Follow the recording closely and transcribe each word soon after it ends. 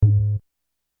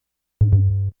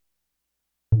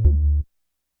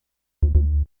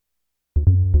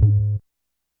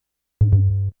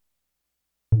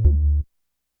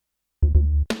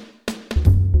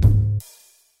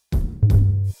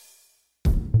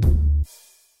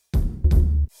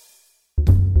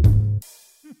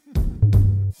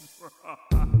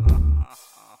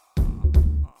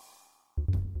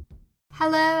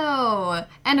Hello,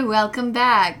 and welcome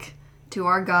back to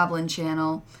our Goblin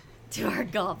channel. To our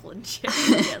Goblin channel,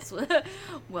 yes.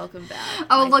 Welcome back.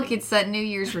 Oh, look, it's that New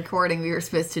Year's recording we were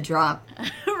supposed to drop.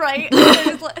 Right?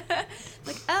 It was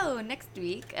like, oh, next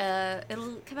week,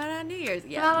 it'll come out on New Year's.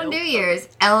 Yeah, Well, New Year's.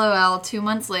 LOL, 2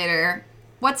 months later.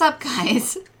 What's up,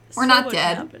 guys? We're not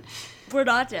dead. Happened. We're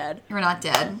not dead. We're not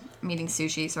dead. I'm eating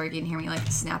sushi. Sorry if you can hear me, like,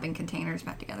 snapping containers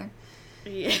back together.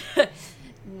 Yeah.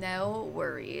 No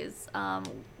worries.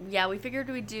 Yeah, we figured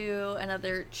we'd do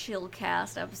another chill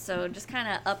cast episode, just kind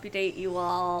of update you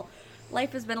all.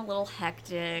 Life has been a little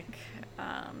hectic,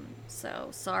 so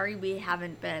sorry we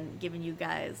haven't been giving you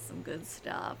guys some good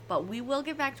stuff, but we will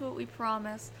get back to what we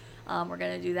promised. We're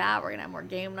going to do that. We're going to have more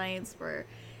game nights.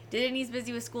 Disney's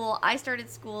busy with school. I started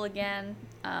school again.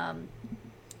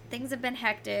 Things have been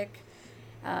hectic,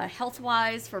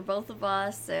 health-wise for both of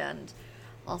us, and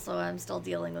also, I'm still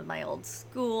dealing with my old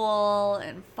school,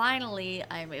 and finally,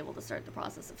 I'm able to start the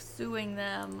process of suing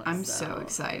them. I'm so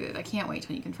excited. I can't wait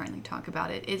till you can finally talk about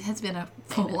it. It has been a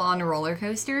full-on roller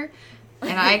coaster,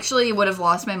 and I actually would have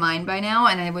lost my mind by now,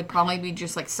 and I would probably be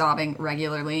just, like, sobbing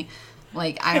regularly.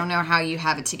 Like, I don't know how you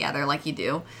have it together like you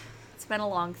do. It's been a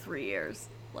long 3 years,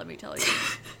 let me tell you.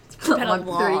 It's been a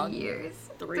long 3 years.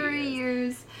 3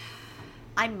 years.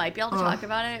 I might be able to talk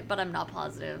about it, but I'm not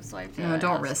positive, so I feel No,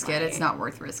 don't risk it. It's not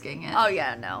worth risking it. Oh,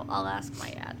 yeah, no. I'll ask my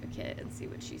advocate and see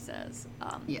what she says.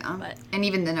 Yeah. And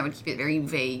even then, I would keep it very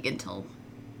vague until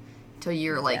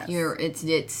you're, like, yes.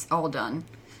 It's all done.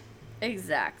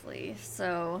 Exactly.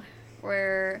 So,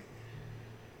 we're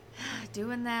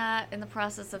doing that in the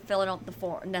process of filling out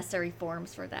the necessary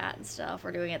forms for that and stuff.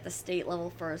 We're doing it at the state level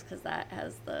first, because that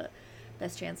has the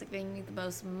best chance of getting me the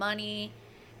most money,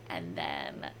 and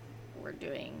then we're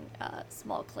doing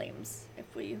small claims if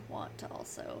we want to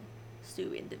also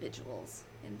sue individuals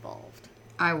involved.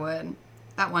 I would.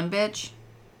 That one bitch.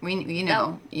 You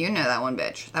know that one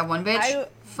bitch. That one bitch.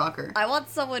 Fuck her. I want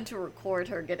someone to record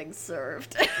her getting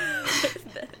served.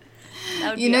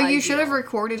 You know, you should have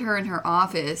recorded her in her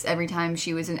office every time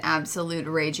she was an absolute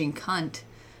raging cunt.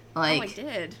 Like, I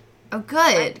did. Oh,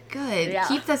 good. Yeah.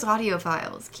 Keep those audio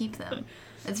files. Keep them.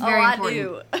 It's very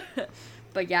important. I do.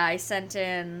 But yeah, I sent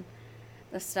in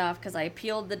the stuff because I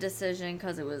appealed the decision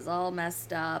because it was all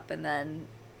messed up, and then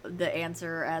the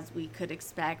answer, as we could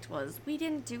expect, was we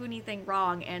didn't do anything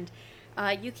wrong, and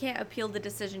you can't appeal the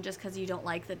decision just because you don't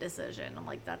like the decision. I'm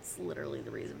like, that's literally the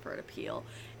reason for an appeal.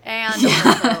 And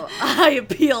also, I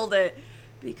appealed it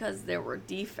because there were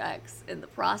defects in the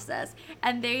process,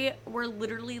 and they were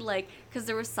literally like, because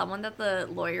there was someone that the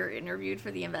lawyer interviewed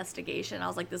for the investigation. I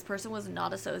was like, this person was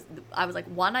not associated. I was like,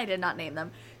 one, I did not name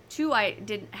them. Two, I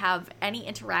didn't have any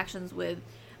interactions with,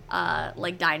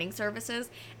 like, dining services.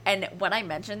 And when I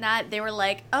mentioned that, they were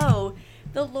like, oh,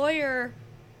 the lawyer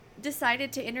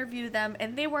decided to interview them,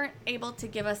 and they weren't able to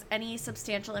give us any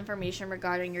substantial information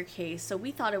regarding your case, so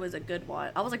we thought it was a good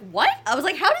one. I was like, what? I was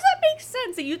like, how does that make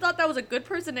sense that you thought that was a good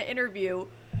person to interview,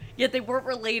 yet they weren't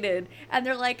related? And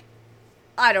they're like,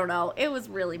 I don't know. It was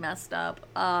really messed up.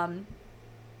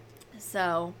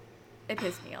 So it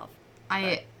pissed me off.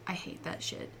 I hate that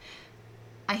shit.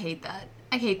 I hate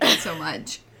that so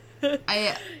much.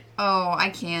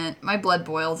 I can't. My blood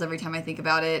boils every time I think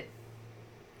about it.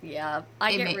 Yeah,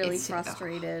 I get really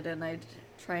frustrated, and I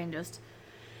try and just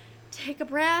take a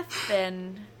breath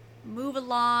and move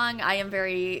along. I am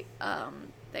very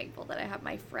thankful that I have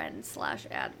my friend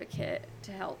 / advocate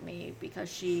to help me, because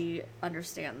she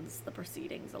understands the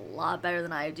proceedings a lot better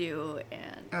than I do.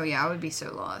 And oh yeah, I would be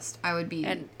so lost. I'd be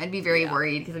very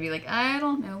worried, because I'd be like, I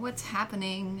don't know what's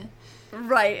happening.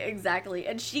 Right, exactly.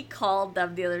 And she called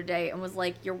them the other day and was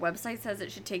like, your website says it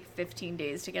should take 15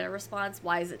 days to get a response.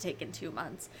 Why is it taking 2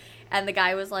 months? And the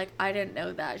guy was like, I didn't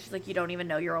know that. She's like, you don't even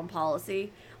know your own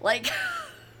policy? Like,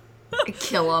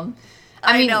 kill him.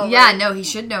 I mean, know, yeah, right? No, he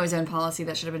should know his own policy.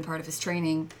 That should have been part of his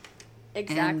training.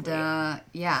 Exactly. And,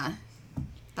 yeah.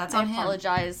 That's on him. I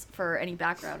apologize for any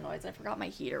background noise. I forgot my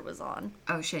heater was on.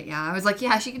 Oh, shit, yeah. I was like,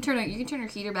 yeah, you can turn her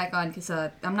heater back on, because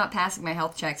I'm not passing my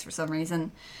health checks for some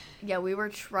reason. Yeah, we were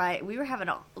having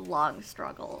a long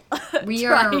struggle. We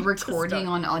are recording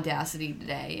on Audacity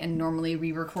today, and normally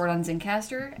we record on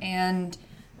Zencastr, and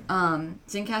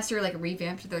Zencastr, like,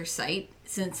 revamped their site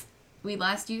since we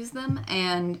last used them,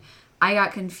 and I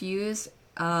got confused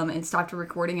and stopped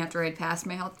recording after I'd passed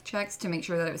my health checks to make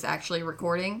sure that it was actually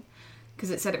recording, because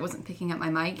it said it wasn't picking up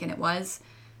my mic, and it was.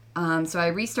 So I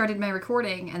restarted my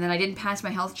recording, and then I didn't pass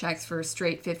my health checks for a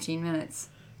straight 15 minutes.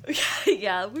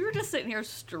 Yeah, we were just sitting here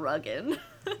struggling.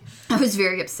 I was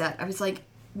very upset. I was like,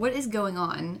 what is going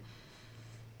on?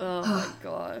 Oh my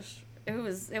gosh. it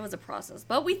was a process,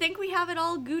 but we think we have it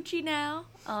all Gucci now.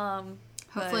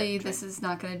 Hopefully this is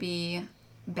not going to be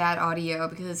bad audio,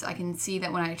 because I can see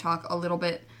that when I talk a little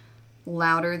bit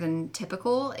louder than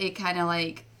typical, it kind of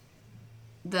like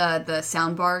the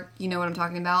sound bar, you know what I'm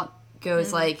talking about,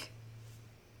 goes like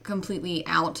completely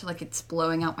out, like it's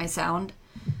blowing out my sound.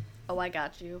 Oh, I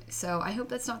got you. So I hope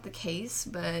that's not the case,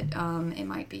 but it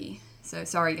might be. So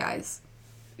sorry, guys.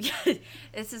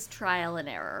 This is trial and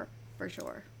error for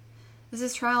sure. This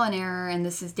is trial and error, and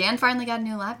this is Dan finally got a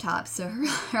new laptop, so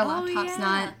her laptop's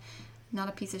not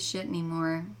a piece of shit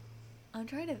anymore. I'm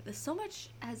trying to... So much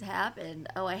has happened.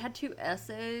 Oh, I had 2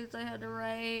 essays I had to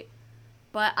write.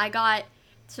 But I got...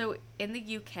 So, in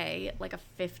the UK, like a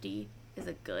 50 is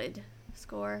a good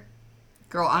score.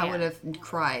 Girl, I would have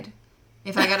cried.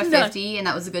 If I got a 50 and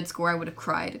that was a good score, I would have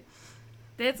cried.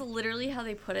 That's literally how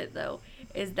they put it, though.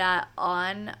 Is that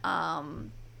on...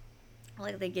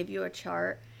 like, they give you a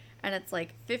chart, and it's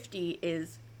like 50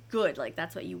 is good. Like,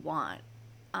 that's what you want.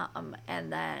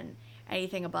 And then...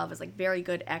 anything above is like very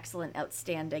good, excellent,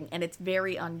 outstanding, and it's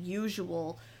very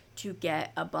unusual to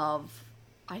get above,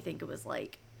 I think it was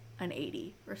like an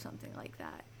 80 or something like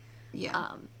that.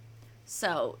 Yeah.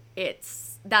 So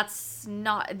that's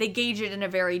not, they gauge it in a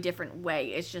very different way.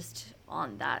 It's just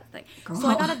on that thing. Girl. So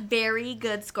I got a very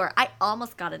good score. I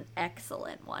almost got an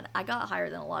excellent one. I got higher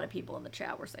than a lot of people in the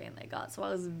chat were saying they got. So I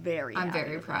was very happy. I'm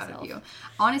very proud myself. of you.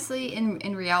 Honestly,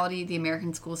 in reality, the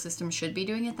American school system should be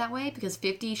doing it that way, because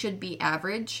 50 should be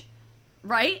average.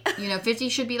 Right? 50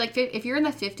 should be like, if you're in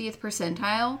the 50th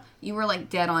percentile, you were like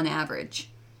dead on average.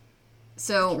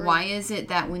 So why is it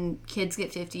that when kids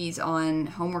get 50s on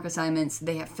homework assignments,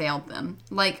 they have failed them?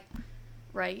 Like,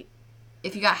 right?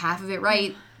 If you got half of it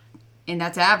right, and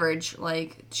that's average,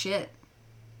 like, shit.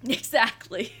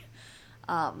 Exactly.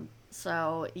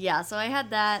 So I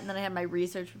had that, and then I had my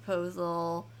research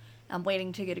proposal. I'm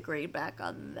waiting to get a grade back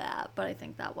on that, but I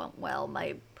think that went well.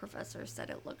 My professor said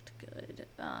it looked good.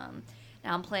 Now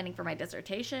I'm planning for my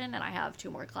dissertation, and I have 2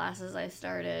 more classes I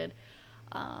started.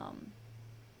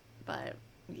 But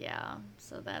yeah,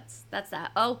 so that's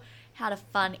that. Oh, had a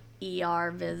fun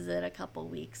ER visit a couple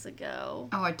weeks ago.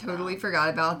 Oh, I totally forgot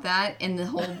about that in the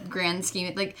whole grand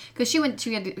scheme. Like, because she went to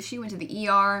the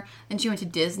ER, and she went to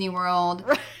Disney World,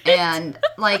 right. And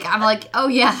like I'm like, oh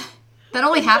yeah, that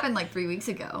only happened like 3 weeks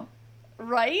ago,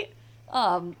 right?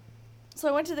 So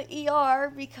I went to the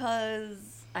ER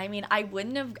because I mean I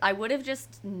would have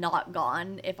just not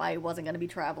gone if I wasn't going to be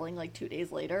traveling like 2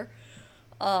 days later.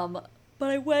 But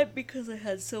I went because I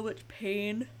had so much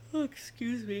pain. Oh,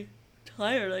 excuse me.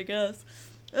 Tired, I guess.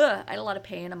 I had a lot of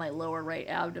pain in my lower right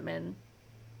abdomen.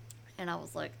 And I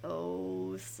was like,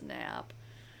 oh, snap.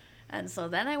 And so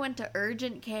then I went to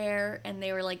urgent care, and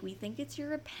they were like, we think it's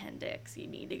your appendix. You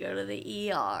need to go to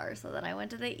the ER. So then I went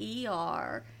to the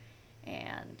ER,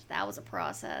 and that was a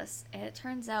process. And it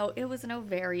turns out it was an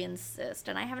ovarian cyst.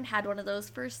 And I haven't had one of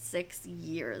those for 6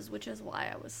 years, which is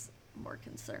why I was more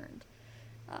concerned.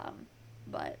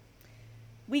 But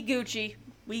we Gucci.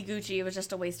 It was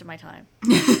just a waste of my time.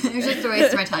 It was just a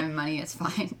waste of my time and money. It's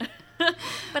fine.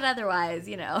 But otherwise,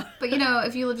 But,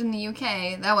 if you lived in the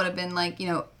UK, that would have been like,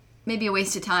 maybe a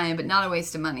waste of time, but not a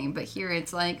waste of money. But here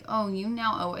it's like, oh, you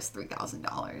now owe us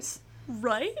 $3,000.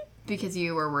 Right? Because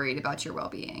you were worried about your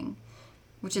well-being.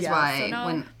 Which is why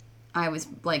when I was,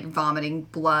 like, vomiting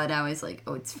blood, I was like,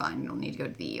 oh, it's fine. You don't need to go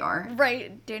to the ER.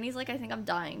 Right. Danny's like, I think I'm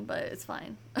dying, but it's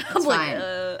fine. It's fine.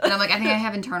 And I'm like, I think I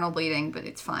have internal bleeding, but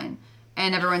it's fine.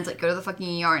 And everyone's like, go to the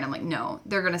fucking ER. And I'm like, no,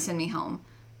 they're going to send me home.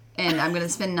 And I'm going to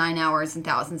spend 9 hours and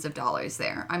thousands of dollars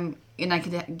there. And I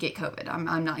could get COVID.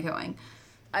 I'm not going.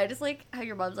 I just like how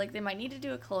your mom's like, they might need to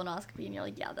do a colonoscopy. And you're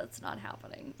like, yeah, that's not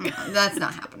happening. No, that's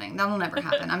not happening. That'll never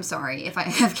happen. I'm sorry. If I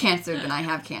have cancer, then I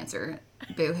have cancer.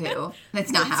 Boo-hoo.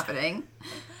 That's not happening.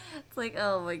 It's like,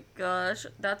 oh my gosh.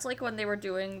 That's like when they were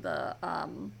doing the,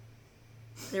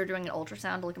 they were doing an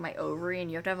ultrasound to look at my ovary,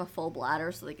 and you have to have a full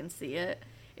bladder so they can see it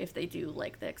if they do,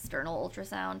 like, the external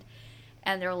ultrasound.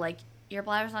 And they're like, your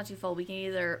bladder's not too full. We can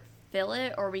either fill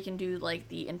it, or we can do, like,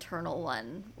 the internal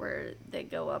one where they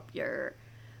go up your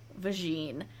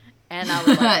vagine. And I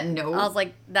was like, no. I was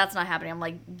like, that's not happening. I'm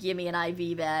like, give me an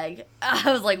IV bag.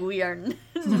 I was like, we are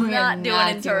not doing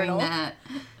internal. Doing that.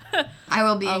 I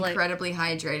will be incredibly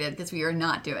hydrated because we are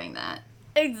not doing that.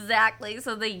 Exactly.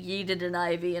 So they yeeted an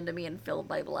IV into me and filled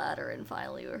my bladder, and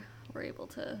finally were able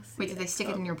to see. Wait, did they stick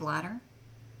it in your bladder?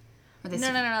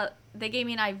 No. They gave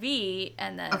me an IV,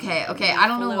 and then... Okay. I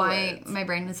don't know why my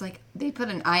brain was like, they put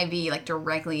an IV, like,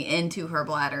 directly into her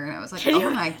bladder, and I was like, oh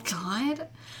my god.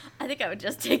 I think I would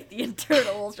just take the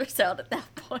internal ultrasound at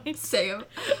that point. Same.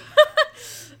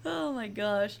 Oh my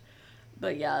gosh.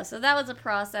 But yeah, so that was a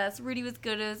process. Rudy was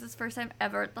good. It was his first time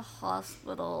ever at the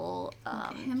hospital.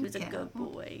 He was a good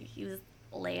boy. He was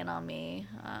laying on me.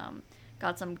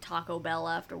 Got some Taco Bell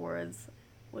afterwards,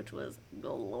 which was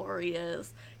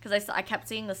glorious. Because I kept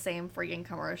seeing the same freaking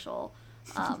commercial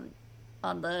on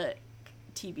the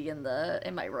TV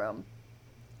in my room.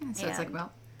 So it's like,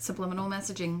 well, subliminal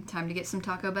messaging. Time to get some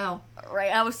Taco Bell.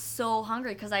 Right. I was so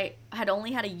hungry because I had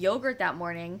only had a yogurt that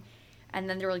morning. And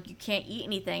then they were like, you can't eat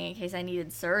anything in case I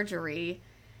needed surgery.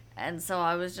 And so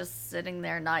I was just sitting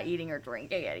there not eating or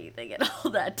drinking anything at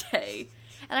all that day.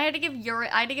 And I had to give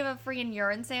a freaking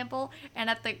urine sample. And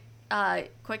at the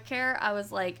quick care, I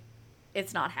was like,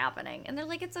 it's not happening. And they're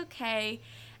like, it's okay.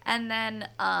 And then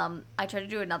I tried to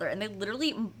do another. And they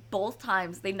literally, both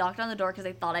times, they knocked on the door because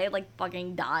they thought I had, like,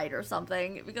 fucking died or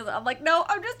something. Because I'm like, no,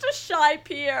 I'm just a shy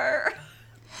peer.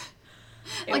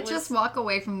 Like, just walk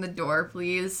away from the door,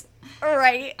 please.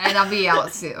 Right. And I'll be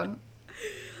out soon.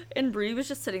 And Brie was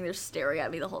just sitting there staring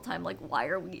at me the whole time, like, why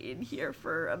are we in here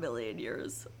for a million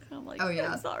years? And I'm like, oh,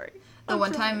 yeah. I'm sorry. The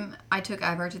one time I took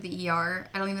Ivor to the ER,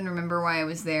 I don't even remember why I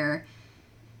was there.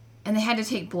 And they had to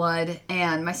take blood,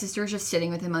 and my sister was just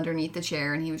sitting with him underneath the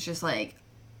chair, and he was staring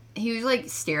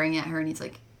at her, and he's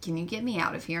like, can you get me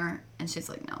out of here? And she's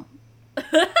like, no.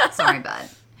 Sorry, bud.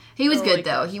 He was good,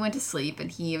 though. He went to sleep,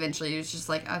 and he eventually was just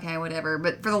like, okay, whatever.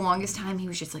 But for the longest time, he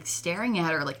was just, like, staring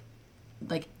at her,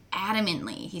 like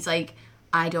adamantly. He's like,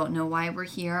 I don't know why we're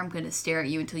here. I'm going to stare at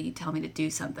you until you tell me to do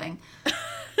something.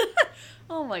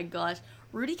 Oh, my gosh.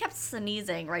 Rudy kept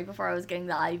sneezing right before I was getting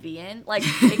the IV in. Like,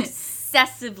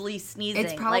 excessively sneezing.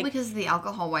 It's probably because of the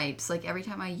alcohol wipes. Like, every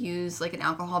time I use, like, an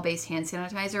alcohol-based hand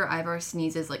sanitizer, Ivor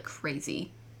sneezes like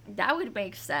crazy. That would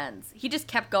make sense. He just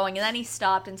kept going, and then he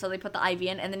stopped, and so they put the IV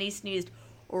in, and then he sneezed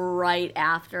right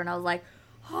after, and I was like,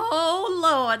 oh,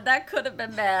 Lord, that could have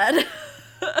been bad.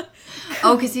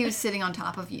 Oh, because he was sitting on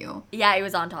top of you. Yeah, he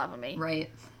was on top of me. Right.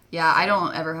 Yeah, I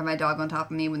don't ever have my dog on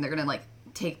top of me when they're going to, like,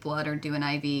 take blood or do an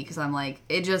IV, because I'm like,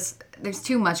 there's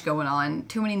too much going on.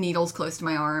 Too many needles close to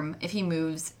my arm. If he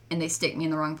moves and they stick me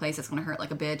in the wrong place, it's going to hurt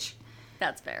like a bitch.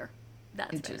 That's fair.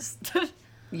 That's fair.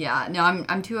 Yeah, no,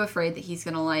 I'm too afraid that he's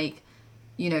gonna, like,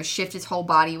 you know, shift his whole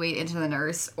body weight into the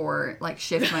nurse or, like,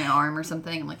 shift my arm or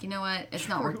something. I'm like, you know what? It's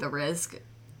not worth the risk.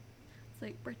 It's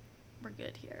like, we're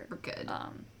good here. We're good.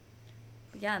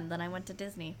 Yeah, and then I went to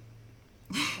Disney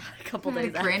a couple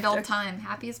days after. Grand old time.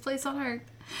 Happiest place on earth.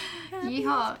 Happiest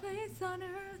Yeehaw. place on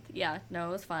earth. Yeah, no,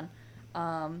 it was fun.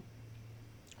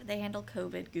 They handle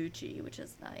COVID Gucci, which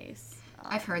is nice.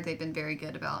 I've heard they've been very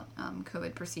good about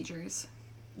COVID procedures.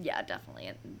 Yeah, definitely.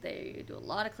 And they do a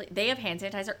lot of they have hand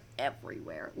sanitizer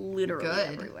everywhere. Literally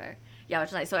everywhere. Yeah, which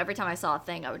is nice. So every time I saw a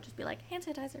thing, I would just be like, hand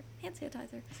sanitizer, hand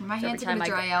sanitizer. My hands are going to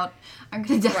dry out. I'm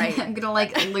going to die. Right. I'm going to,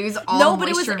 like, lose all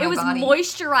moisture in my body. No, but it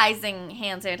was moisturizing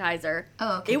hand sanitizer.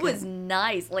 Oh, okay. It was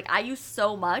nice. Like, I used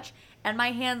so much, and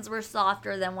my hands were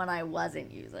softer than when I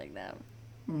wasn't using them.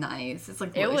 Nice. It's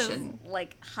like lotion. It was,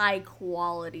 like,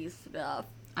 high-quality stuff.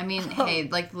 I mean, hey,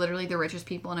 like, literally the richest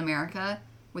people in America,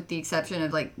 with the exception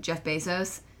of, like, Jeff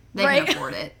Bezos, they can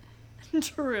afford it.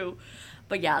 True.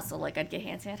 But yeah, so, like, I'd get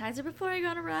hand sanitizer before I go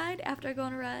on a ride, after I go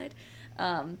on a ride.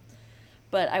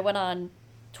 But I went on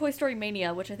Toy Story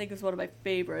Mania, which I think is one of my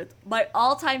favorites. My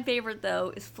all-time favorite,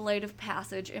 though, is Flight of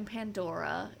Passage in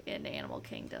Pandora in Animal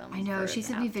Kingdom. I know. She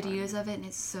sent me videos of it, and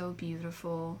it's so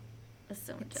beautiful. It's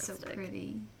so majestic. It's so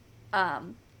pretty.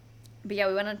 But yeah,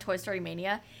 we went on Toy Story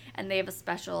Mania, and they have a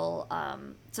special,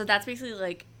 so that's basically,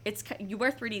 like, you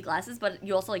wear 3D glasses, but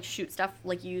you also, like, shoot stuff,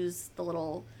 like, use the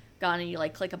little gun and you,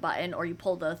 like, click a button, or you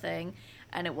pull the thing,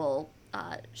 and it will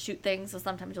shoot things. So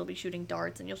sometimes you'll be shooting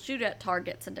darts, and you'll shoot at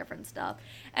targets and different stuff.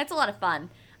 And it's a lot of fun.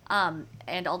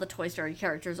 And all the Toy Story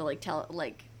characters are,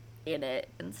 like, in it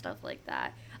and stuff like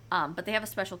that. But they have a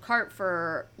special cart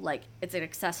for, like, it's an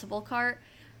accessible cart,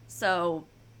 so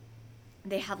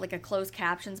they have, like, a closed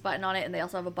captions button on it, and they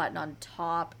also have a button on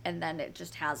top, and then it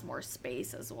just has more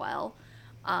space as well.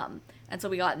 And so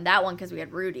we got in that one because we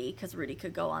had Rudy, because Rudy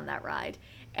could go on that ride.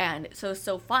 And so it was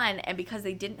so fun, and because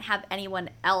they didn't have anyone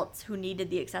else who needed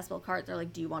the accessible cart, they're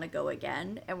like, do you want to go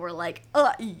again? And we're like,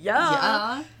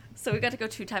 yeah. So we got to go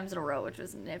 2 times in a row, which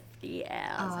was nifty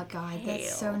as Oh, God, hell.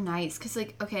 that's so nice. Because,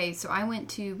 like, okay, so I went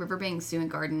to Riverbank Zoo and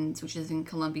Gardens, which is in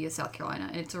Columbia, South Carolina.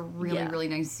 And it's a really, really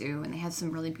nice zoo, and they have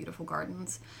some really beautiful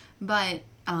gardens. But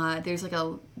there's, like,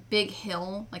 a big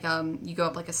hill, like, you go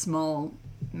up, like, a small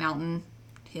mountain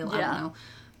hill, I don't know,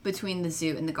 between the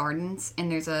zoo and the gardens. And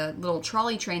there's a little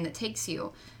trolley train that takes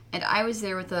you. And I was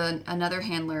there with another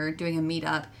handler doing a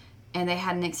meetup, and they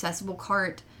had an accessible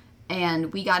cart.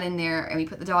 And we got in there, and we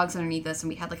put the dogs underneath us, and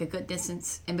we had, like, a good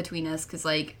distance in between us, because,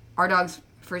 like, our dogs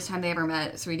first time they ever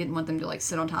met, so he didn't want them to, like,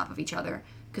 sit on top of each other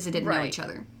because they didn't know each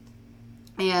other.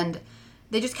 And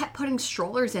they just kept putting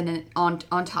strollers in it on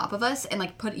top of us and,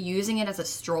 like, using it as a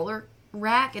stroller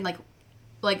rack and, like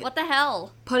what the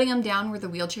hell? Putting them down where the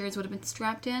wheelchairs would have been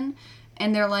strapped in.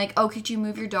 And they're like, oh, could you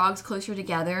move your dogs closer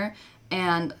together?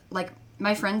 And, like,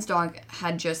 my friend's dog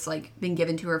had just, like, been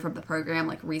given to her from the program,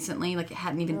 like, recently. Like, it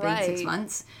hadn't even been 6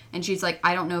 months. And she's like,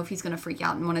 I don't know if he's going to freak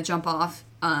out and want to jump off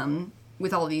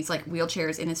with all these, like,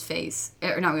 wheelchairs in his face.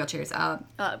 Or not wheelchairs,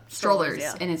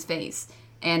 strollers in his face.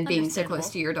 And being so close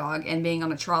to your dog and being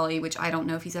on a trolley, which I don't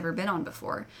know if he's ever been on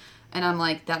before. And I'm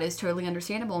like, that is totally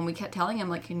understandable. And we kept telling him,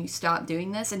 like, can you stop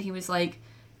doing this? And he was, like,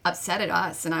 upset at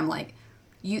us. And I'm like,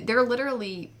 there are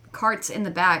literally carts in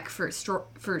the back for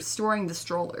storing the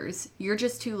strollers. You're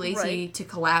just too lazy to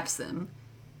collapse them.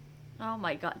 Oh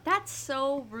my god, that's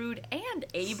so rude and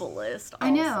ableist. Also. I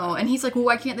know. And he's like, well,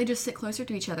 why can't they just sit closer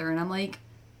to each other? And I'm like,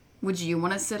 would you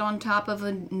want to sit on top of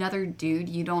another dude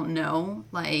you don't know?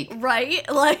 Like, right?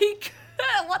 Like,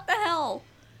 what the hell?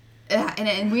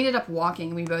 And we ended up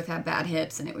walking. We both had bad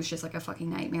hips, and it was just like a fucking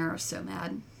nightmare. I was so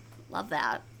mad. Love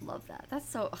that. That's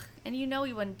so... And you know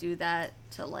he wouldn't do that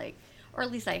to, like... Or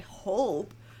at least I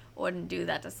hope wouldn't do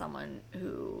that to someone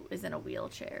who is in a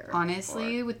wheelchair.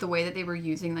 Honestly, with the way that they were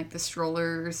using, like, the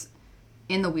strollers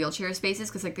in the wheelchair spaces,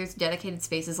 because, like, there's dedicated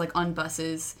spaces, like, on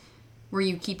buses where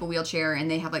you keep a wheelchair,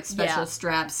 and they have, like, special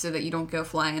straps so that you don't go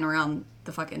flying around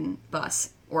the fucking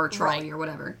bus or trolley or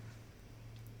whatever.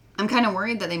 I'm kind of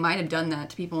worried that they might have done that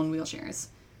to people in wheelchairs.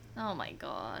 Oh my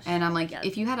gosh. And I'm like,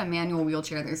 if you had a manual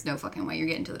wheelchair, there's no fucking way you're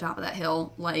getting to the top of that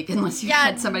hill, like, unless you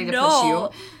had somebody to push you.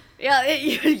 Yeah,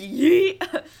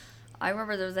 I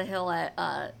remember there was a hill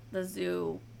at the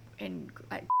zoo in...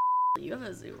 You have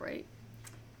a zoo, right?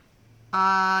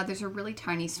 There's a really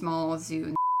tiny, small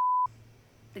zoo.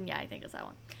 Then yeah, I think it's that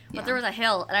one. But there was a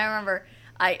hill, and I remember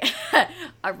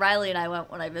Riley and I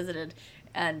went when I visited,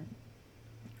 and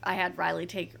I had Riley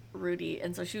take Rudy,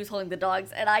 and so she was holding the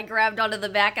dogs, and I grabbed onto the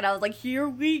back, and I was like, here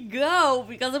we go,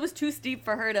 because it was too steep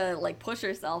for her to, like, push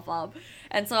herself up.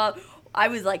 And so I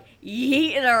was, like,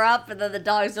 yeeting her up, and then the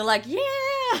dogs are like, yeah!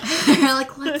 They're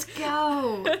like, let's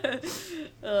go!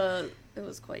 It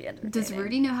was quite entertaining. Does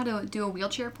Rudy know how to do a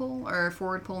wheelchair pull, or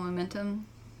forward pull momentum?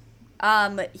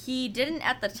 He didn't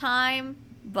at the time,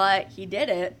 but he did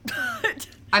it.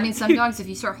 I mean, some dogs, if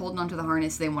you start holding onto the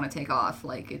harness, they want to take off.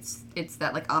 Like, it's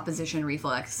that, like, opposition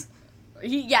reflex. And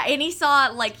he saw,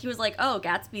 like, he was like, oh,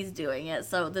 Gatsby's doing it,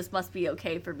 so this must be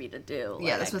okay for me to do. Like,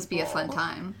 yeah, this must be a fun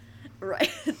time.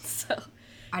 Right. So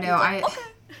I know. like,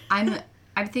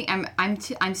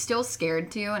 I'm still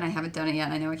scared to, and I haven't done it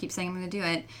yet. I know I keep saying I'm going to do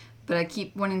it, but I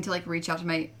keep wanting to, like, reach out to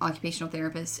my occupational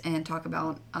therapist and talk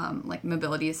about like,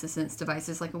 mobility assistance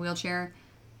devices like a wheelchair.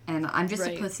 And I'm just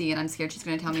a pussy, and I'm scared she's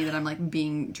going to tell me that I'm, like,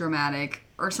 being dramatic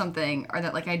or something, or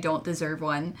that, like, I don't deserve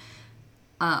one.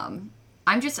 I'm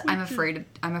afraid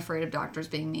of doctors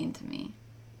being mean to me.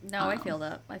 No, I feel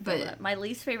that. That. My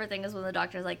least favorite thing is when the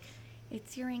doctor's like,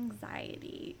 it's your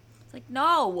anxiety. It's like,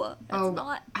 no, that's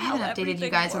not. I haven't updated you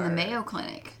guys on the Mayo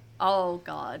Clinic. Oh,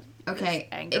 God. Okay.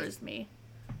 This angers me.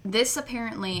 This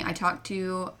apparently, I talked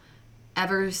to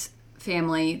Ever's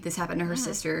family. This happened to her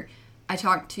sister. I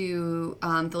talked to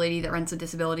the lady that runs the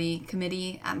disability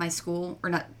committee at my school, or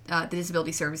not, the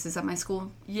disability services at my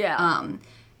school. Yeah.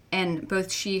 And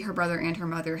both she, her brother, and her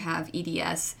mother have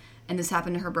EDS, and this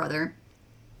happened to her brother,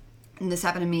 and this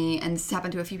happened to me, and this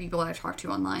happened to a few people that I've talked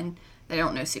to online that I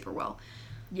don't know super well.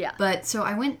 Yeah. But, so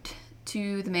I went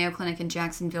to the Mayo Clinic in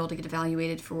Jacksonville to get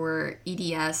evaluated for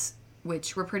EDS,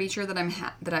 which we're pretty sure that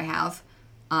I have,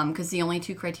 because the only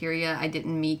two criteria I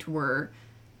didn't meet were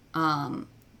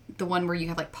the one where you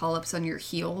have, like, polyps on your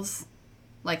heels,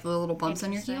 like the little bumps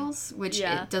on your heels, which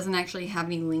it doesn't actually have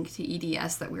any link to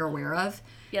EDS that we're aware of.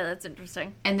 Yeah, that's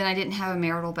interesting. And then I didn't have a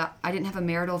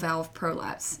marital valve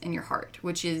prolapse in your heart,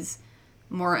 which is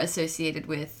more associated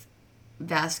with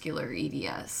vascular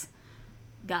EDS.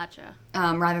 Gotcha.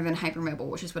 Rather than hypermobile,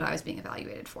 which is what I was being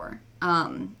evaluated for.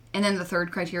 And then the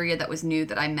third criteria that was new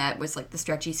that I met was, like, the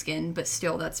stretchy skin, but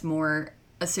still that's more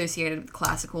associated with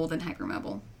classical than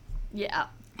hypermobile. Yeah.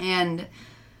 And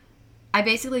I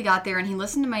basically got there, and he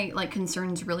listened to my, like,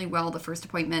 concerns really well the first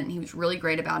appointment. He was really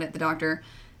great about it, the doctor.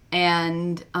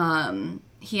 And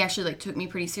he actually, like, took me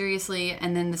pretty seriously.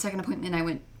 And then the second appointment, I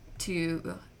went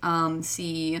to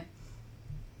see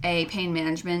a pain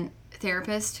management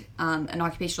therapist, an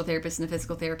occupational therapist and a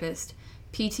physical therapist.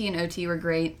 PT and OT were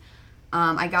great.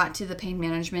 I got to the pain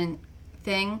management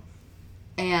thing,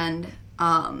 and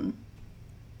I'm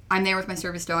there with my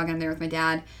service dog, and I'm there with my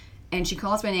dad. And she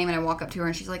calls my name, and I walk up to her,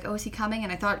 and she's like, oh, is he coming?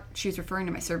 And I thought she was referring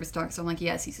to my service dog, so I'm like,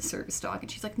 yes, he's a service dog. And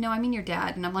she's like, no, I mean your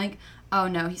dad. And I'm like, oh,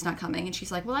 no, he's not coming. And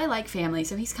she's like, well, I like family,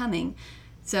 so he's coming.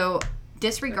 So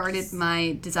disregarded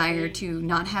my desire to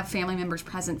not have family members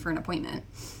present for an appointment.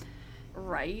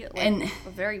 Right. Like, and a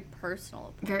very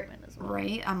personal appointment as well.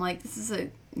 Right. I'm like, this is a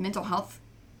mental health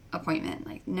appointment.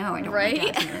 Like, no, I don't right?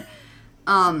 want that here.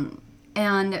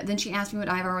 And then she asked me what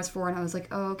IVAR was for, and I was like,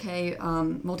 oh, okay,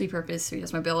 multi-purpose, so he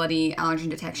does mobility, allergen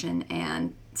detection,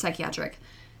 and psychiatric.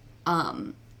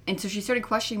 And so she started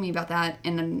questioning me about that,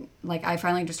 and then, like, I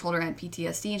finally just told her I had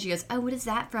PTSD, and she goes, oh, what is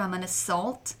that from, an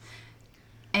assault?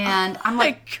 And I'm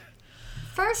like,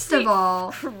 first of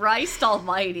all... Christ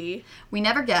almighty. We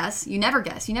never guess. You never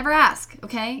guess. You never ask,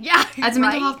 okay? Yeah, As a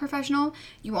mental health professional,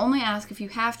 you only ask if you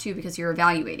have to because you're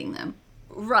evaluating them.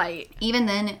 Right. Even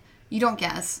then, you don't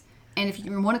guess. And if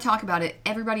you want to talk about it,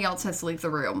 everybody else has to leave the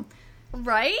room.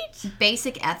 Right?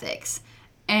 Basic ethics.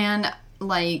 And,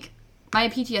 like, my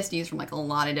PTSD is from, like, a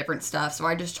lot of different stuff. So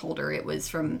I just told her it was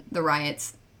from the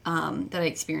riots that I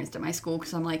experienced at my school.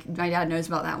 Because I'm like, my dad knows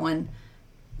about that one.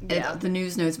 Yeah. The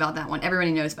news knows about that one.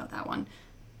 Everybody knows about that one.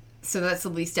 So that's the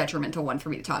least detrimental one for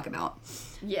me to talk about.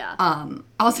 Yeah.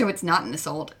 Also, it's not an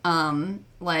assault.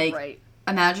 Right.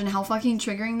 Imagine how fucking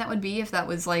triggering that would be if that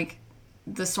was, like,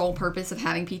 the sole purpose of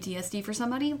having PTSD for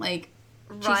somebody. Like,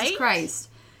 right? Jesus Christ.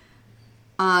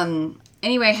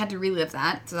 Anyway, I had to relive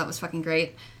that, so that was fucking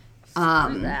great.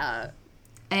 Screw that.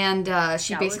 And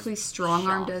she basically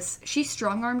strong-armed us. She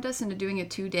strong-armed us into doing a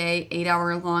 2-day,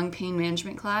 8-hour-long pain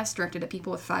management class directed at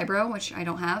people with fibro, which I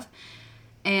don't have.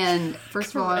 And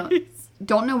first of all,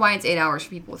 don't know why it's 8 hours for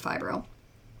people with fibro.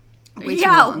 Way too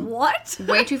long. What?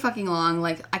 Way too fucking long.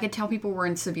 Like, I could tell people were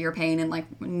in severe pain and,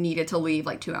 like, needed to leave,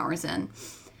 like, 2 hours in.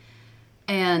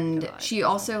 And God. She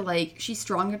also, like, she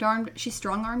strong-armed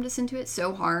us into it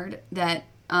so hard that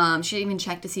she didn't even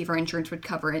check to see if our insurance would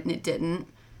cover it, and it didn't.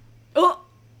 Oh!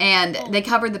 And they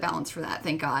covered the balance for that,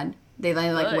 thank God. They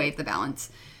like, waived the balance.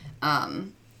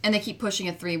 And they keep pushing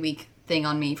a 3-week thing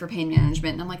on me for pain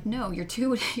management. And I'm like, no, your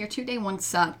 2-day one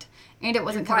sucked. And it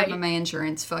wasn't covered by my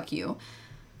insurance. Fuck you.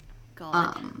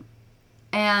 God.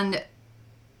 And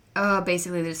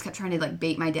basically they just kept trying to, like,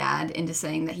 bait my dad into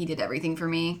saying that he did everything for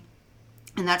me.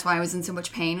 And that's why I was in so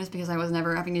much pain, was because I was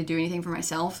never having to do anything for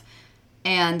myself.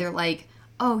 And they're like,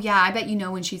 oh, yeah, I bet you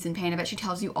know when she's in pain. I bet she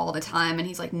tells you all the time. And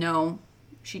he's like, no,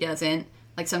 she doesn't.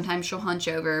 Like, sometimes she'll hunch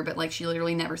over, but, like, she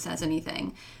literally never says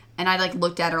anything. And I, like,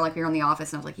 looked at her like we were in the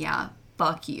office, and I was like, yeah,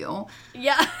 fuck you.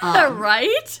 Yeah,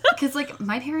 right? Because, like,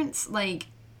 my parents, like,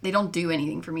 they don't do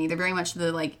anything for me. They're very much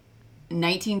the, like,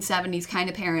 1970s kind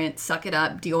of parent. Suck it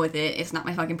up, deal with it. It's not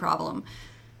my fucking problem.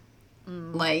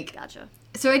 Like, gotcha.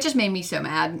 So it just made me so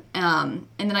mad. And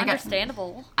then I got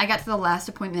to the last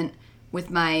appointment with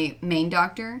my main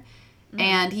doctor,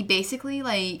 and he basically,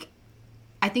 like,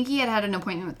 I think he had an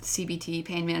appointment with the CBT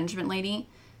pain management lady,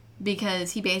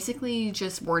 because he basically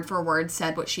just word for word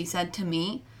said what she said to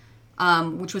me,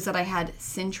 which was that I had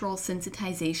central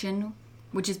sensitization,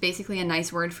 which is basically a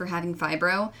nice word for having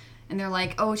fibro. And they're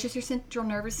like, oh, it's just your central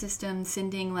nervous system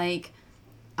sending, like,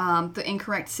 the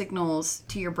incorrect signals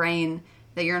to your brain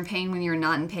that you're in pain when you're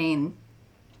not in pain.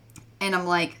 And I'm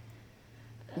like,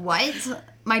 what?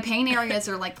 My pain areas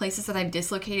are, like, places that I've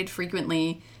dislocated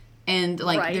frequently. And,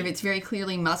 like, it's very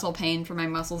clearly muscle pain from my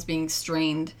muscles being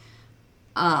strained.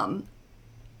 And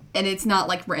it's not,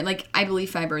 like, I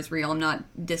believe fibro is real. I'm not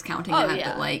discounting that. Yeah.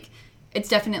 But, like, it's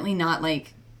definitely not,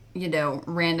 like, you know,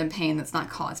 random pain that's not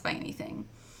caused by anything.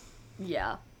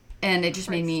 Yeah. And it just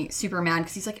made me super mad,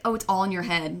 because he's like, oh, it's all in your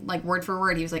head. Like, word for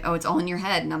word, he was like, oh, it's all in your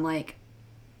head. And I'm like...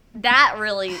 That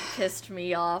really pissed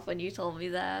me off when you told me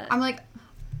that. I'm like,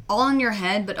 all in your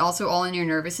head, but also all in your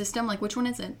nervous system? Like, which one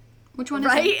is it? Which one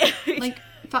is it? Like,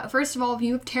 first of all, if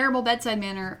you have terrible bedside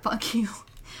manner, fuck you.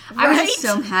 I was just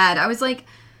so mad. I was like...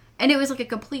 And it was, like, a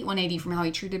complete 180 from how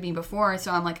he treated me before.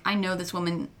 So I'm like, I know this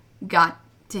woman got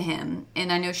to him.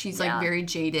 And I know she's, like, very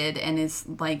jaded and is,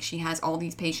 like, she has all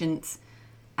these patients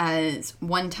as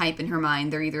one type in her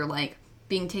mind. They're either, like,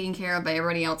 being taken care of by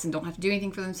everybody else and don't have to do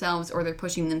anything for themselves, or they're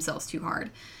pushing themselves too hard.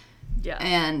 Yeah.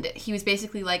 And he was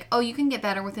basically like, oh, you can get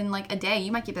better within, like, a day.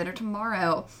 You might get better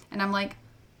tomorrow. And I'm like...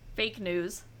 Fake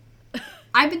news.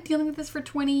 I've been dealing with this for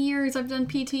 20 years. I've done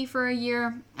PT for a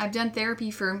year. I've done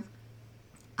therapy for,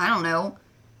 I don't know,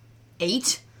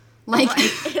 8. Like...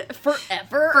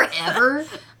 Forever? Forever.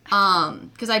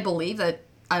 Because I believe that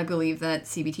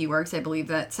CBT works. I believe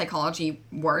that psychology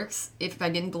works. If I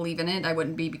didn't believe in it, I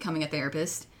wouldn't be becoming a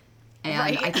therapist. And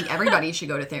I think everybody should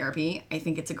go to therapy. I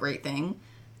think it's a great thing.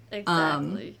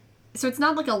 Exactly. So it's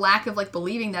not like a lack of, like,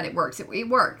 believing that it works. It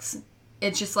works.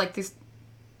 It's just like there's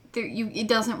it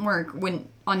doesn't work when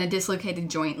on a dislocated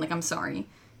joint. Like, I'm sorry.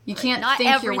 You can't Not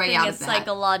think your way out of that. Not everything is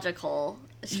psychological.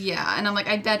 Yeah, and I'm like,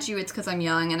 I bet you it's because I'm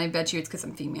young, and I bet you it's because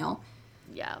I'm female.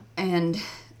 Yeah. And,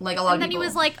 like, a lot of people... And then he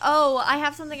was like, oh, I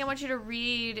have something I want you to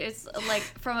read. It's, like,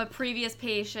 from a previous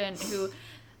patient who,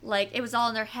 like, it was all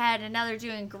in their head, and now they're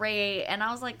doing great. And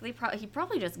I was like, he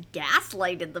probably just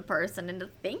gaslighted the person into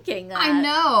thinking that. I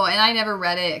know, and I never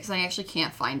read it, because I actually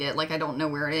can't find it. Like, I don't know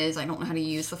where it is. I don't know how to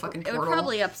use the fucking portal. It would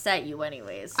probably upset you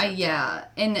anyways. Yeah.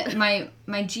 And my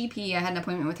GP, I had an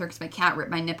appointment with her because my cat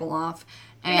ripped my nipple off.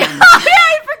 And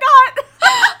I forgot.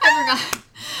 I forgot.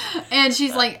 And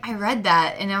she's like, I read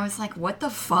that. And I was like, what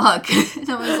the fuck? And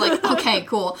I was like, okay,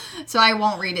 cool. So I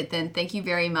won't read it then. Thank you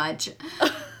very much.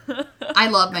 I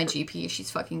love my GP. She's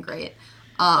fucking great.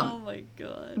 Oh my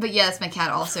god. But yes, my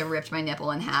cat also ripped my nipple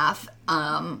in half.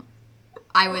 I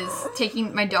was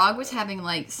my dog was having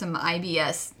like some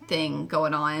IBS thing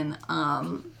going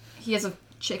on. He has a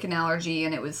chicken allergy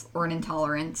or an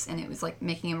intolerance, and it was like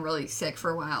making him really sick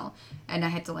for a while, and I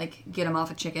had to like get him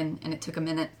off of chicken, and it took a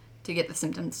minute to get the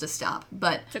symptoms to stop,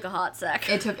 but took a hot sec.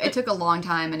 It took a long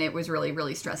time, and it was really,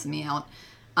 really stressing me out.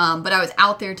 But I was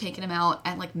out there taking him out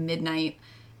at like midnight,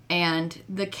 and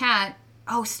the cat,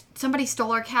 somebody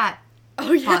stole our cat.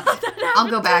 Oh yeah. I'll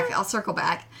go back. I'll circle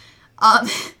back.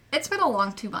 It's been a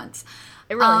long 2 months.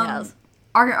 It really has.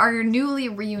 Our newly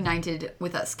reunited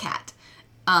with us cat.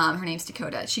 Her name's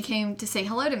Dakota. She came to say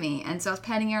hello to me, and so I was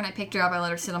petting her, and I picked her up, I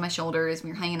let her sit on my shoulders, we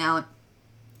were hanging out,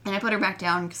 and I put her back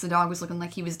down because the dog was looking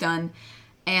like he was done,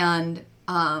 and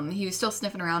he was still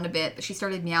sniffing around a bit, but she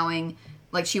started meowing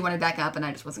like she wanted back up, and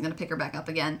I just wasn't going to pick her back up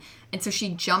again, and so she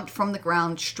jumped from the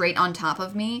ground straight on top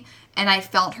of me, and I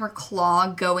felt her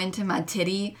claw go into my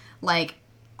titty, like,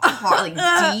 hard,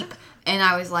 like deep. And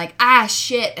I was like,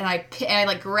 shit. And I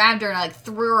like grabbed her and I like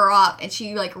threw her up, and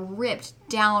she like ripped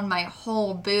down my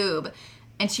whole boob,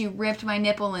 and she ripped my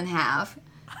nipple in half,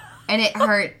 and it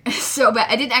hurt so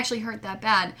bad. It didn't actually hurt that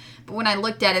bad, but when I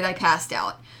looked at it, I passed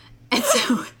out. And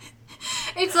so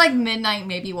it's like midnight,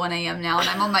 maybe 1 a.m. now, and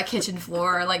I'm on my kitchen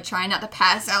floor, like trying not to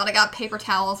pass out. I got paper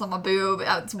towels on my boob.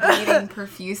 It's bleeding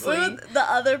profusely.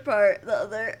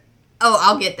 Oh,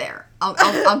 I'll get there.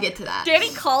 I'll get to that.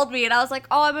 Danny called me, and I was like,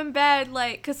 I'm in bed,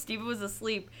 like, because Steven was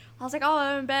asleep. I was like,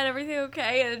 I'm in bed, everything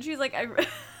okay? And she's like,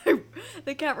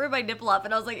 the cat ripped my nipple off,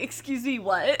 and I was like, excuse me,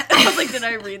 what? I was like, did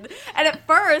I read this? And at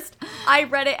first, I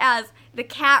read it as the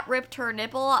cat ripped her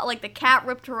nipple off, like, the cat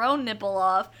ripped her own nipple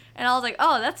off, and I was like,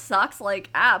 oh, that sucks,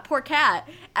 like, poor cat.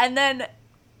 And then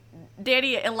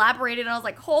Danny elaborated, and I was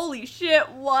like, holy shit,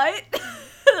 what?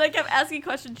 And I kept asking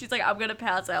questions. She's like, I'm gonna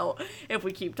pass out if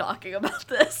we keep talking about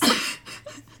this.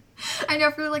 I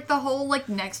know, for like the whole like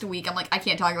next week, I'm like, I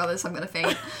can't talk about this, I'm gonna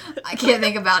faint. I can't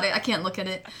think about it, I can't look at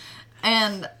it.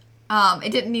 And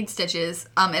it didn't need stitches.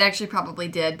 It actually probably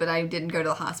did, but I didn't go to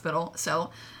the hospital, so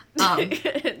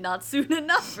not soon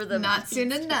enough for them. Not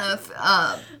soon enough.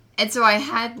 And so I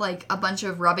had like a bunch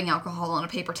of rubbing alcohol on a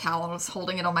paper towel, and I was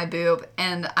holding it on my boob,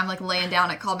 and I'm like laying down.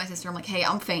 I called my sister. I'm like, hey,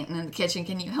 I'm fainting in the kitchen.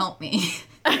 Can you help me?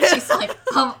 She's like,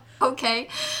 okay.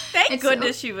 Thank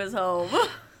goodness she was home.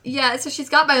 Yeah, so she's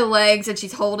got my legs, and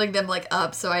she's holding them like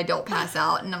up so I don't pass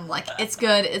out. And I'm like, it's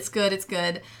good, it's good, it's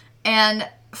good. And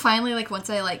finally, like once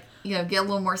I like, get a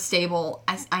little more stable,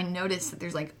 I noticed that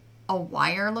there's like a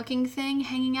wire looking thing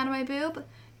hanging out of my boob.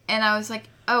 And I was like,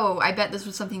 oh, I bet this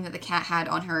was something that the cat had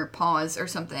on her paws or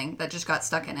something that just got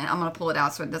stuck in it. I'm going to pull it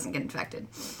out so it doesn't get infected.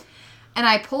 And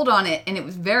I pulled on it, and it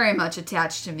was very much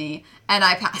attached to me, and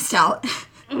I passed out.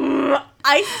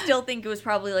 I still think it was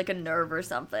probably like a nerve or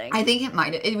something. I think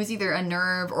it was either a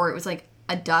nerve, or it was like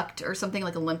a duct or something,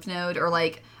 like a lymph node, or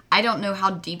like, I don't know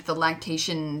how deep the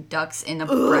lactation ducts in a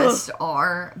breast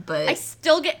are, but I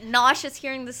still get nauseous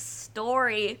hearing this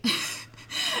story.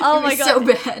 Oh my god, so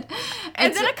bad.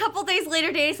 And then a couple days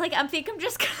later, Danny's like, I think I'm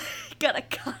just gonna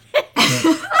cut it.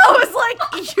 I was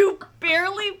like, you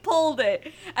barely pulled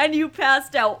it, and you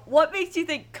passed out. What makes you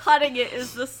think cutting it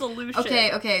is the solution?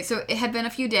 Okay, so it had been a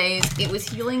few days. It was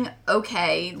healing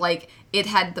okay. Like,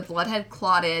 the blood had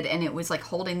clotted, and it was like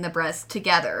holding the breast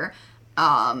together.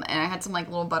 And I had some like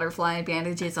little butterfly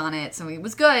bandages on it, so it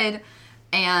was good.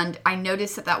 And I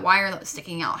noticed that wire that was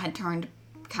sticking out had turned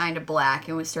kind of black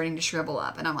and was starting to shrivel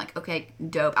up, and I'm like, okay,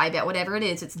 dope, I bet whatever it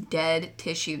is, it's dead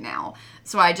tissue now.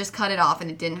 So I just cut it off,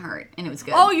 and it didn't hurt, and it was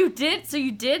good. Oh, you did? So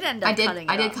you did end up cutting it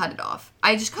off. I did cut it off.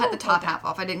 I just cut the top half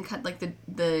off. I didn't cut like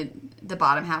the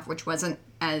bottom half, which wasn't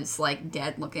as like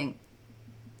dead looking.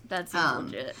 That's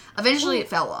legit. Eventually it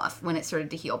fell off when it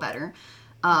started to heal better.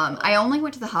 I only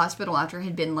went to the hospital after it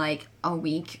had been like a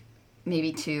week,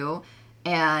 maybe 2.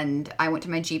 And I went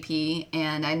to my GP,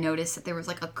 and I noticed that there was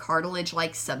like a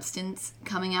cartilage-like substance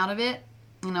coming out of it.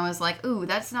 And I was like, ooh,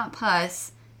 that's not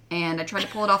pus. And I tried to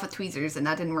pull it off with tweezers, and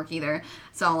that didn't work either.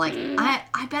 So I'm like,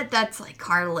 I bet that's like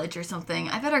cartilage or something.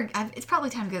 It's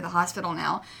probably time to go to the hospital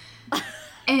now.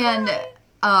 And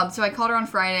so I called her on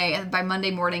Friday, and by Monday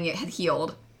morning it had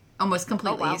healed almost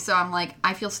completely. Oh, wow. So I'm like,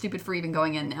 I feel stupid for even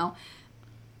going in now.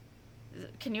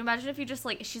 Can you imagine if you just,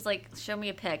 like, she's like, show me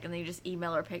a pic, and then you just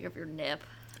email her a pic of your nip?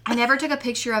 I never took a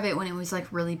picture of it when it was,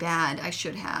 like, really bad. I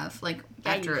should have, like,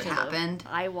 after it happened.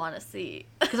 I want to see.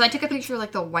 Because I took a picture of,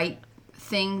 like, the white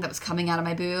thing that was coming out of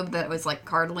my boob that was, like,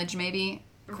 cartilage, maybe?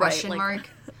 Question mark.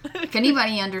 If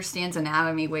anybody understands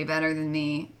anatomy way better than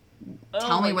me,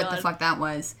 tell me what the fuck that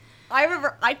was. I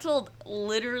remember I told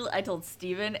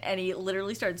Steven, and he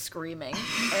literally started screaming.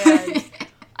 And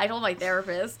I told my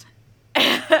therapist.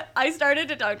 I started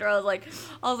to talk to her. I was like,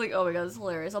 oh my god, this is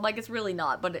hilarious. I'm like, it's really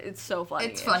not, but it's so funny.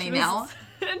 It's funny now.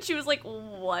 And she was like,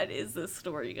 what is this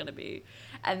story gonna be?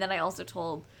 And then I also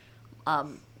told I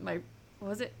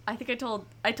think I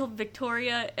told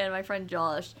Victoria and my friend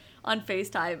Josh on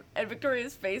FaceTime, and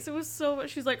Victoria's face, it was so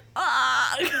much. She's like,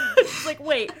 ah. She's like,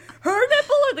 wait, her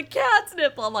nipple or the cat's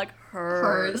nipple? I'm like,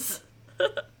 hers.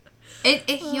 It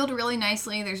healed really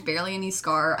nicely. There's barely any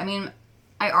scar. I mean,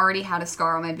 I already had a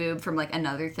scar on my boob from, like,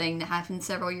 another thing that happened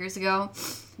several years ago.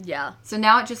 Yeah. So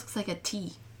now it just looks like a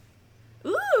T.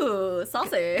 Ooh,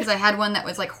 saucy. Because I had one that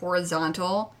was, like,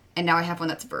 horizontal, and now I have one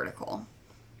that's vertical.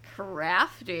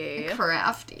 Crafty.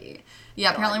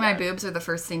 Yeah, apparently my boobs are the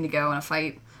first thing to go in a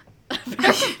fight.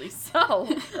 Apparently so.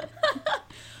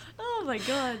 Oh my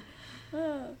god.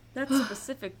 That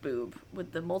specific boob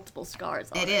with the multiple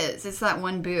scars on it. It is. It's that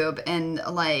one boob, and,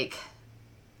 like...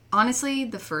 Honestly,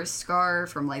 the first scar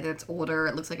from, like, that's older,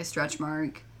 it looks like a stretch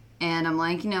mark. And I'm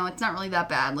like, it's not really that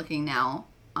bad looking now.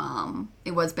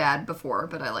 It was bad before,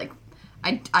 but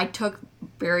I took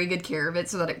very good care of it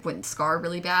so that it wouldn't scar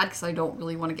really bad, because I don't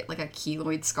really want to get, like, a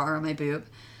keloid scar on my boob.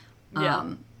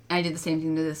 Yeah. I did the same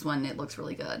thing to this one. It looks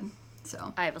really good.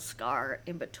 So I have a scar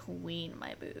in between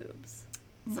my boobs.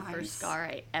 It's the first scar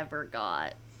I ever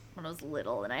got when I was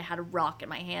little, and I had a rock in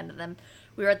my hand, and then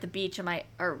we were at the beach,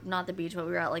 not the beach, but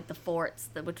we were at, like, the forts,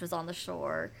 which was on the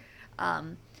shore,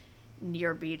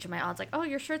 near beach, and my aunt's like, oh,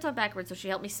 your shirt's on backwards, so she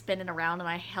helped me spin it around, and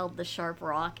I held the sharp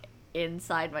rock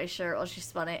inside my shirt while she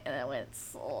spun it, and it went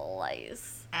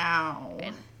slice. Ow.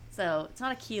 And so, it's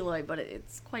not a keloid, but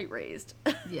it's quite raised.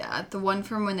 Yeah, the one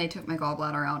from when they took my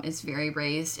gallbladder out is very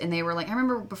raised, and they were like, I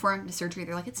remember before I went to surgery,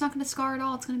 they're like, it's not going to scar at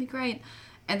all, it's going to be great.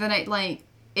 And then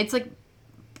it's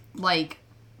like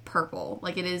purple.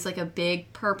 Like, it is like a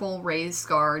big purple raised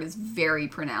scar. It is very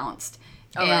pronounced.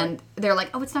 Oh, and right. They're like,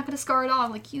 oh, it's not going to scar at all.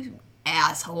 I'm like, you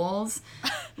assholes.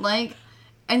 Like,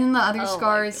 and then the other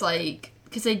scars, like,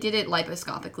 because they did it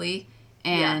liposcopically,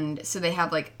 and so they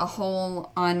have, like, a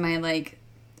hole on my, like,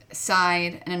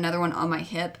 side and another one on my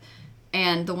hip.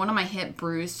 And the one on my hip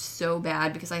bruised so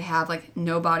bad because I have, like,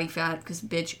 no body fat because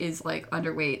bitch is, like,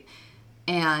 underweight.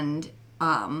 And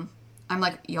I'm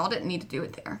like, y'all didn't need to do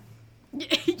it there.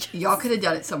 Y'all could have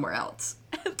done it somewhere else.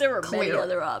 There were many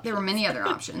other options. There were many other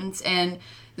options. And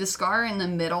the scar in the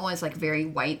middle is, like, very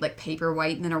white, like paper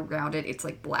white, and then around it, it's,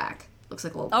 like, black. Looks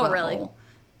like a little butthole. Really?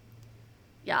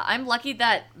 Yeah, I'm lucky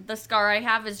that the scar I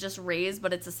have is just raised,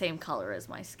 but it's the same color as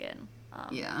my skin.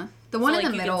 Yeah. The one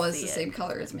in the middle is the same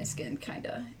color as my skin, kind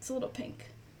of. It's a little pink.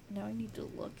 Now I need to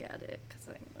look at it, because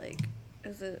I'm like,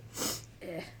 is it...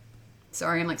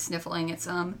 Sorry, I'm, like, sniffling.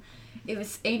 It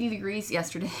was 80 degrees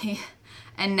yesterday,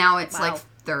 and now it's, like,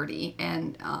 30,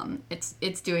 and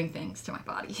it's doing things to my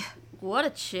body. What a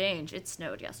change. It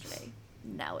snowed yesterday.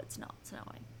 Now it's not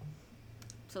snowing.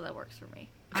 So that works for me.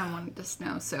 I want it to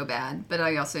snow so bad, but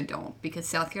I also don't, because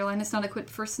South Carolina's not equipped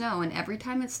for snow, and every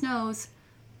time it snows,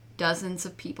 dozens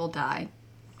of people die.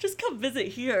 Just come visit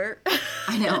here.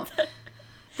 I know.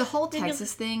 The whole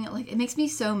Texas thing, like, it makes me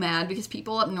so mad, because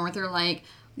people up north are like,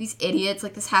 these idiots,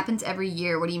 like, this happens every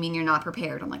year. What do you mean you're not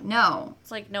prepared? I'm like, no.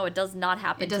 It's like, no, it does not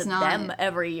happen to them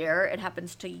every year. It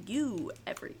happens to you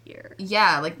every year.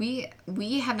 Yeah, like,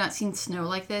 we have not seen snow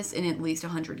like this in at least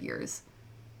 100 years.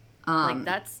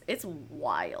 Like, it's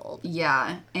wild.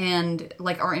 Yeah, and,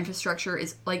 like, our infrastructure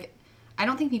is, like, I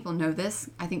don't think people know this.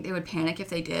 I think they would panic if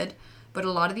they did. But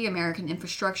a lot of the American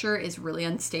infrastructure is really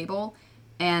unstable.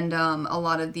 And a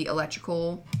lot of the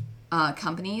electrical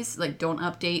companies, like, don't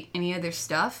update any of their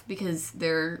stuff because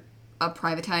they're a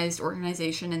privatized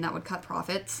organization and that would cut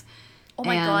profits. Oh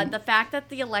my god, the fact that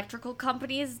the electrical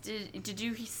companies, did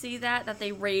you see that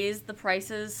they raised the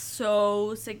prices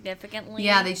so significantly?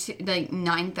 Yeah, they like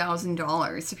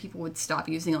 $9,000 so people would stop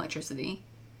using electricity.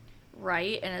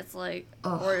 right? And it's like,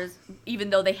 Ugh. or even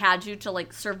though they had you to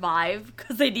like survive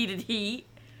because they needed heat.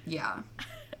 Yeah.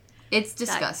 It's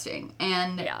disgusting.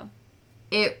 And Yeah.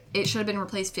 it should have been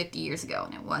replaced 50 years ago,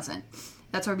 and it wasn't.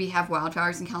 That's why we have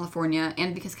wildfires in California,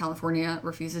 and because California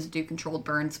refuses to do controlled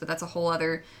burns, but that's a whole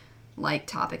other, like,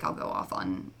 topic I'll go off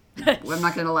on. I'm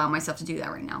not going to allow myself to do that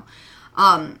right now.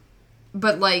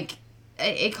 But, like,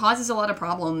 it causes a lot of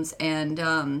problems, and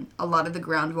a lot of the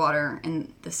groundwater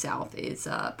in the South is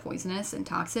poisonous and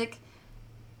toxic.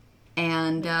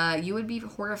 And you would be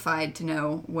horrified to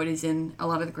know what is in a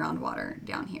lot of the groundwater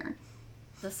down here.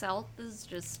 The South is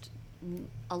just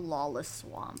a lawless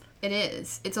swamp. It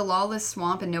is. It's a lawless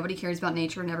swamp, and nobody cares about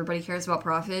nature, and everybody cares about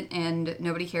profit, and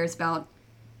nobody cares about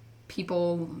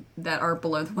people that are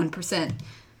below the 1%.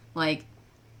 Like,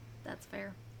 that's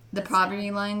fair. The poverty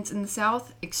lines in the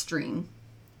South, extreme.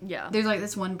 Yeah. There's, like,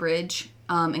 this one bridge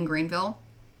in Greenville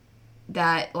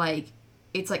that, like,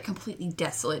 it's, like, completely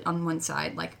desolate on one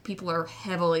side. Like, people are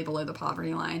heavily below the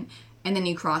poverty line, and then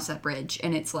you cross that bridge,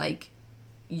 and it's, like,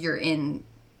 you're in,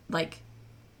 like,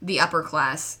 the upper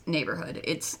class neighborhood.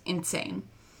 It's insane.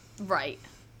 Right.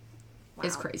 Wow.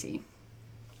 It's crazy.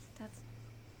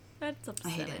 That's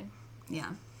upsetting. I hate it. Yeah.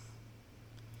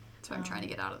 That's why I'm trying to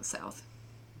get out of the South.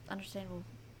 Understandable.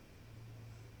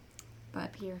 But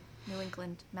up here, New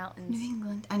England mountains. New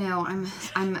England. I know.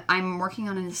 I'm working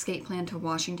on an escape plan to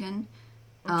Washington.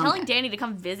 I'm telling Danny to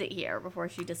come visit here before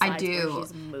she decides where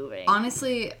she's moving.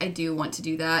 Honestly, I do want to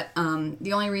do that.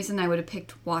 The only reason I would have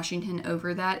picked Washington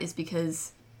over that is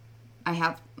because I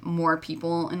have more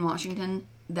people in Washington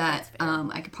that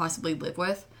I could possibly live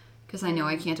with, because I know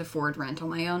I can't afford rent on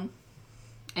my own.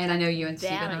 And I know you and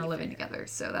Steven are living together,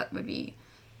 so that would be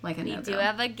like a no-go. We do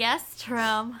have a guest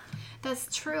room.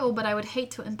 That's true, but I would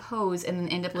hate to impose and then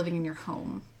end up living in your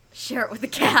home. Share it with a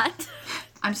cat.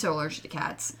 I'm so allergic to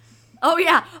cats. Oh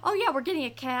yeah, we're getting a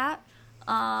cat.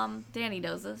 Danny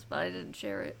knows this, but I didn't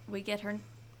share it. We get her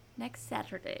next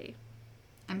Saturday.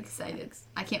 I'm excited.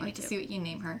 I can't wait to see what you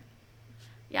name her.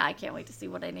 Yeah, I can't wait to see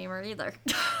what I name her either.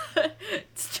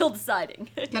 Still deciding.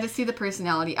 Gotta see the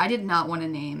personality. I did not want to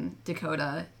name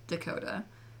Dakota,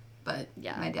 but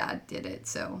my dad did it,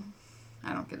 so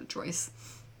I don't get a choice.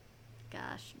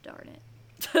 Gosh darn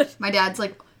it. My dad's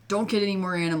like, don't get any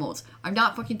more animals. I'm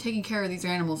not fucking taking care of these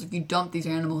animals if you dump these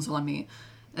animals on me.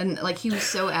 And, like, he was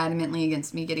so adamantly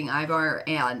against me getting Ivar,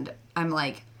 and I'm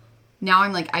like,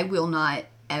 I will not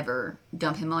ever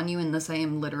dump him on you unless I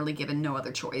am literally given no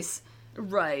other choice.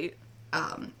 Right.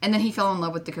 And then he fell in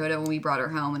love with Dakota when we brought her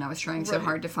home, and I was trying so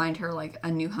hard to find her, like,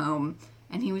 a new home.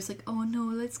 And he was like, oh no,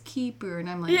 let's keep her. And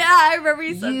I'm like, yeah, I remember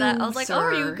you said that. I was like, sir. oh,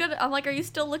 are you good? I'm like, are you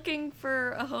still looking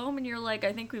for a home? And you're like,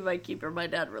 I think we might keep her. My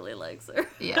dad really likes her.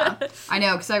 Yeah, I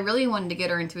know, because I really wanted to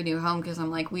get her into a new home, because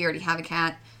I'm like, we already have a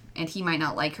cat, and he might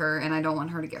not like her, and I don't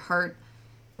want her to get hurt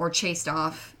or chased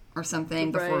off or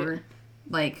something before,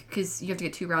 like, because you have to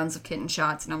get 2 rounds of kitten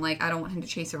shots, and I'm like, I don't want him to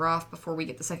chase her off before we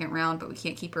get the second round, but we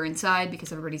can't keep her inside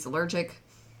because everybody's allergic.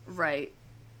 Right.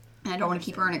 And I don't want to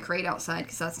keep her in a crate outside,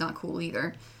 because that's not cool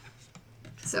either.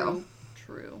 So.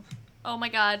 True. Oh my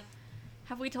god.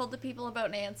 Have we told the people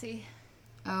about Nancy?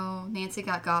 Oh, Nancy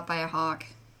got by a hawk.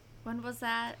 When was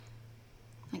that?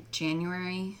 Like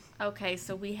January. Okay,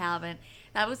 so we haven't.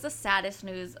 That was the saddest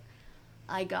news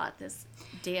I got this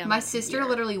damn My sister year.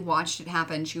 literally watched it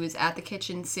happen. She was at the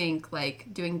kitchen sink,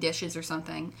 like, doing dishes or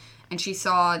something. And she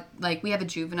saw, like, we have a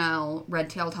juvenile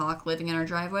red-tailed hawk living in our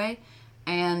driveway.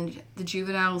 And the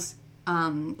juveniles,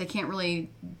 they can't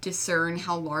really discern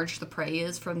how large the prey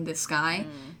is from the sky.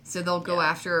 So they'll go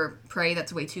after prey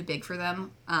that's way too big for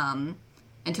them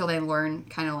until they learn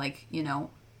kind of, like, you know,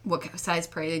 what size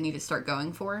prey they need to start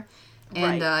going for.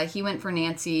 And he went for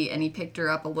Nancy, and he picked her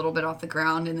up a little bit off the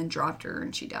ground and then dropped her,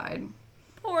 and she died.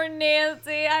 Poor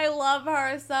Nancy. I love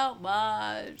her so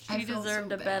much. She feel deserved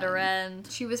so a better end.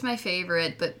 She was my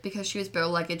favorite, but because she was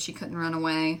bow-legged, she couldn't run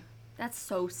away. That's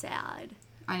so sad.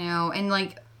 I know, and,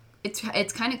 like, it's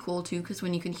kind of cool, too, because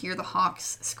when you can hear the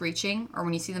hawks screeching, or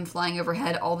when you see them flying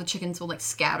overhead, all the chickens will, like,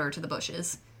 scatter to the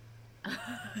bushes.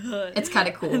 It's kind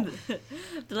of cool. They're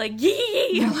like,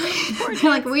 yee!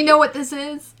 They're like, we know what this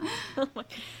is.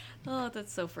 Oh,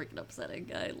 that's so freaking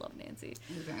upsetting. I love Nancy.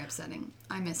 It was very upsetting.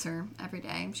 I miss her every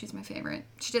day. She's my favorite.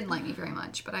 She didn't like me very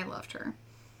much, but I loved her.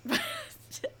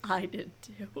 I did,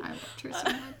 too. I loved her so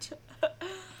much.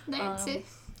 Nancy.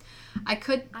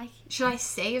 Should I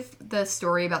save the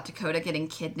story about Dakota getting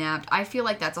kidnapped? I feel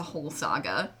like that's a whole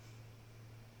saga.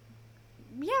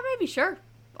 Yeah, maybe, sure.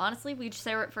 Honestly, we just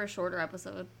save it for a shorter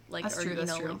episode. Like, that's true. Like,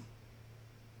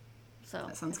 so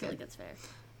that sounds good. Like that's fair.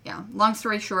 Yeah. Long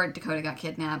story short, Dakota got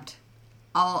kidnapped.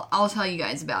 I'll tell you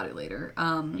guys about it later.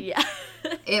 Yeah.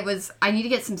 I need to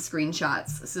get some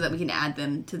screenshots so that we can add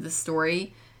them to the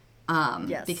story.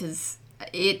 Yes. Because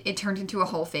it turned into a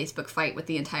whole Facebook fight with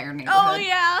the entire neighborhood. Oh,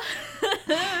 yeah.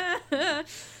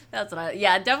 That's what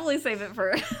definitely save it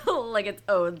for, like, its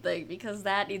own thing, because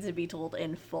that needs to be told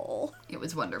in full. It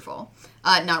was wonderful.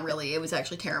 Not really. It was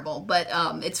actually terrible. But,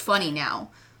 it's funny now.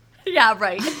 Yeah,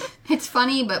 right. It's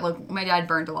funny, but, like, my dad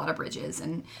burned a lot of bridges,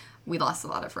 and we lost a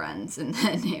lot of friends in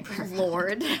the neighborhood.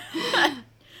 Lord.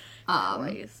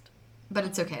 Christ. But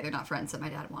it's okay. They're not friends that my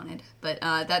dad wanted. But,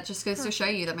 that just goes to show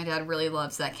you that my dad really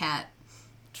loves that cat.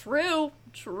 True.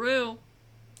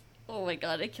 Oh my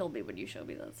god, it killed me when you showed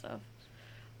me that stuff.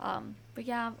 But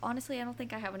yeah, honestly, I don't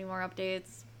think I have any more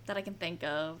updates that I can think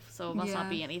of, so it must not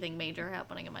be anything major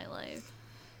happening in my life.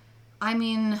 I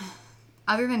mean,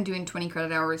 other than doing 20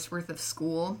 credit hours worth of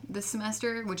school this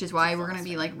semester, which is why we're going to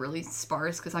be, like, really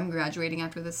sparse, because I'm graduating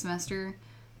after this semester.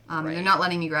 And they're not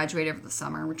letting me graduate over the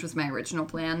summer, which was my original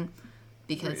plan,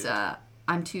 because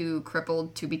I'm too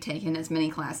crippled to be taking as many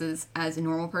classes as a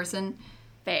normal person.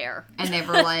 Fair. And they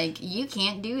were like, you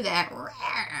can't do that.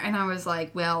 And I was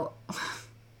like, well,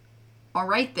 all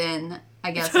right then.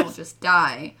 I guess I'll just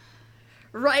die.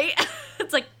 Right?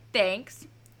 It's like, thanks.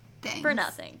 For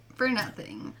nothing.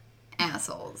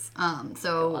 Assholes.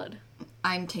 So God.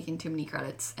 I'm taking too many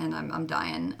credits and I'm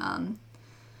dying.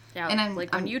 Yeah, and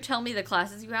when you tell me the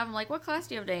classes you have, I'm like, what class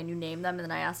do you have today? And you name them, and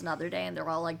then I ask another day, and they're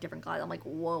all, like, different classes. I'm like,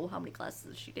 whoa, how many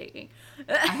classes is she taking?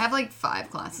 I have, like, 5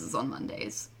 classes on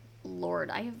Mondays. Lord,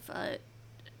 I have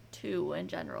 2 in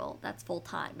general. That's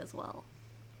full-time as well.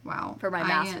 Wow. For my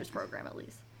master's program, at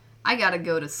least. I gotta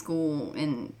go to school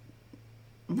in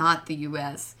not the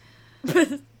U.S.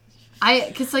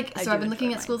 I've been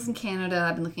looking at schools in Canada.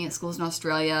 I've been looking at schools in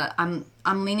Australia.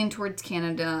 I'm leaning towards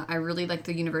Canada. I really like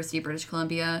the University of British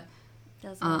Columbia.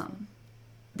 That's awesome.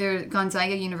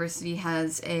 Gonzaga University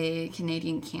has a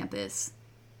Canadian campus,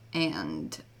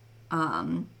 and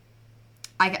I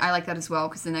like that as well,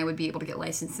 because then I would be able to get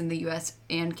licensed in the U.S.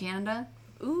 and Canada.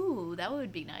 Ooh, that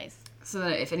would be nice. So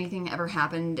that if anything ever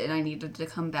happened and I needed to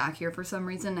come back here for some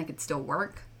reason, I could still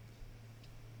work.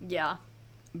 Yeah.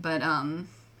 But,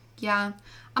 yeah,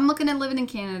 I'm looking at living in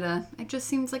Canada. It just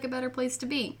seems like a better place to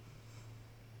be.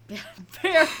 Yeah,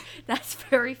 fair. That's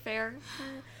very fair.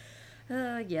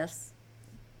 Yes.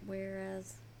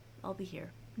 Whereas, I'll be here.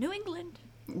 New England.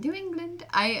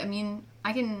 I mean,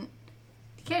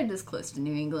 Canada's close to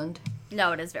New England.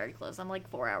 No, it is very close. I'm like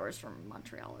 4 hours from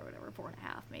Montreal or whatever, 4.5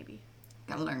 maybe.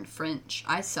 Gotta learn French.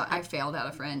 I failed out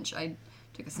of French. I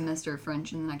took a semester of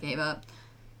French and then I gave up.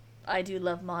 I do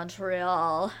love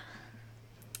Montreal.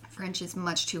 French is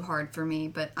much too hard for me,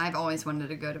 but I've always wanted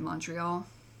to go to Montreal.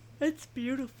 It's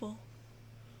beautiful.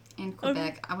 And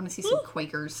Quebec. I want to see some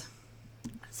Quakers.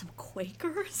 Some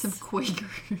Quakers? Some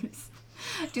Quakers.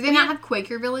 Do they not have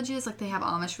Quaker villages like they have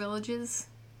Amish villages?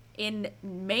 In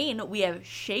Maine, we have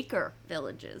Shaker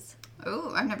villages.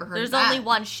 Oh, I've never heard There's of that. only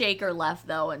one Shaker left,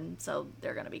 though, and so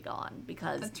they're going to be gone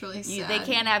because that's really sad. They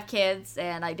can't have kids,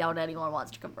 and I doubt anyone wants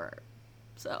to convert.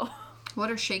 So, what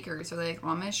are Shakers? Are they like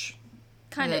Amish?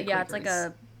 Kind of, yeah. It's like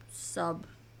a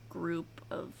subgroup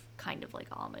of kind of like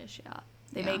Amish, yeah.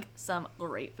 They make some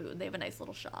great food. They have a nice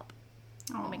little shop.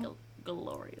 They make a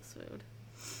glorious food.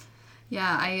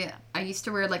 Yeah, I used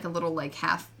to wear like a little like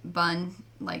half bun,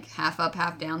 like half up,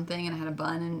 half down thing, and I had a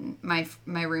bun. And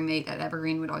my roommate at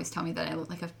Evergreen would always tell me that I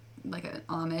looked like an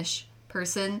Amish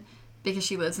person because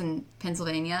she lives in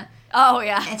Pennsylvania. Oh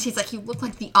yeah, and she's like, "You look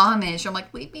like the Amish." I'm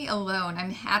like, "Leave me alone.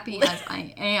 I'm happy as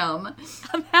I am."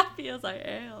 I'm happy as I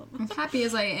am. I'm happy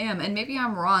as I am, and maybe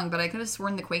I'm wrong, but I could have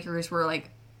sworn the Quakers were like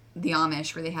the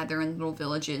Amish, where they had their own little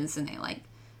villages and they like.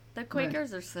 The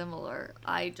Quakers are similar.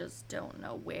 I just don't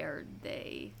know where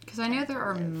they... Because I know there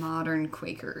are modern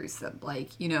Quakers that,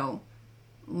 like, you know,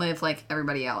 live like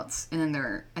everybody else. And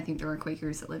then I think there are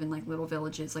Quakers that live in, like, little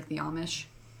villages like the Amish.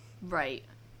 Right.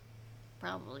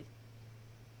 Probably.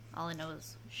 All I know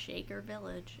is Shaker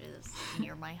Village is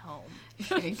near my home.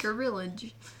 Shaker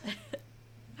Village.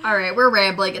 All right, we're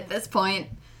rambling at this point.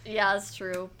 Yeah, that's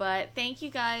true. But thank you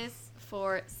guys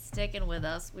for sticking with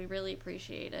us. We really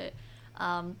appreciate it.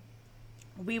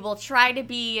 We will try to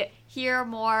be here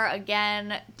more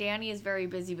again. Danny is very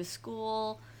busy with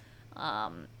school,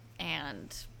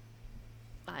 and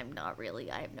I'm not really.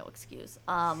 I have no excuse.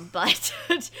 But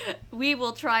we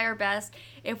will try our best.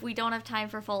 If we don't have time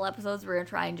for full episodes, we're going to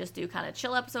try and just do kind of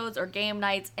chill episodes or game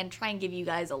nights and try and give you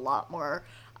guys a lot more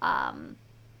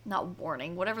not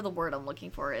warning, whatever the word I'm looking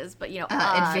for is, but,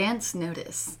 advance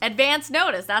notice. Advance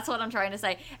notice, that's what I'm trying to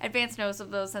say. Advance notice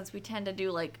of those, since we tend to do,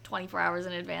 like, 24 hours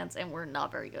in advance, and we're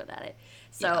not very good at it.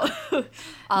 So, no,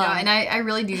 and I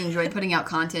really do enjoy putting out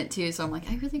content, too, so I'm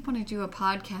like, I really want to do a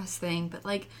podcast thing, but,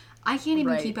 like, I can't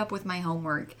even keep up with my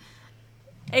homework.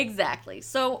 Exactly.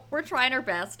 So, we're trying our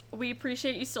best. We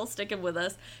appreciate you still sticking with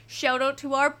us. Shout out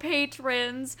to our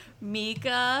patrons,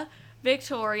 Mika,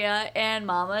 Victoria, and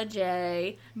Mama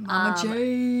J. Mama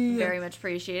J. Very much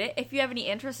appreciate it. If you have any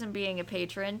interest in being a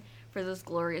patron for this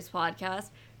glorious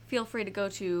podcast, feel free to go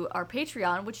to our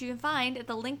Patreon, which you can find at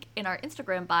the link in our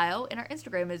Instagram bio. And our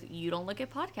Instagram is You Don't Look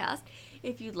It Podcast.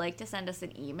 If you'd like to send us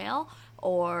an email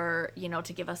or,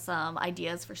 to give us some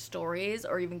ideas for stories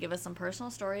or even give us some personal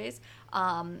stories,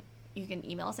 you can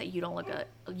email us at you don't look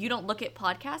it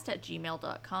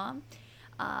podcast@gmail.com.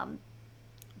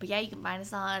 But yeah, you can find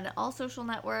us on all social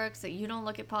networks at You Don't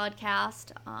Look It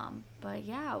Podcast. But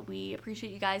yeah, we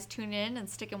appreciate you guys tuning in and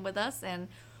sticking with us, and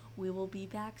we will be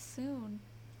back soon.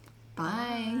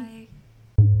 Bye.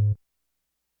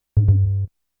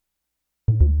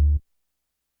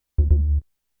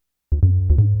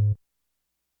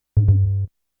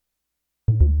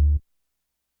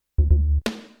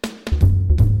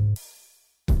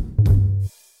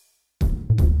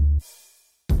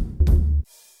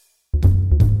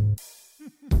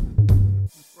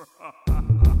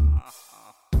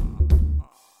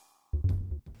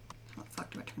 How the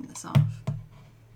fuck do I turn this off?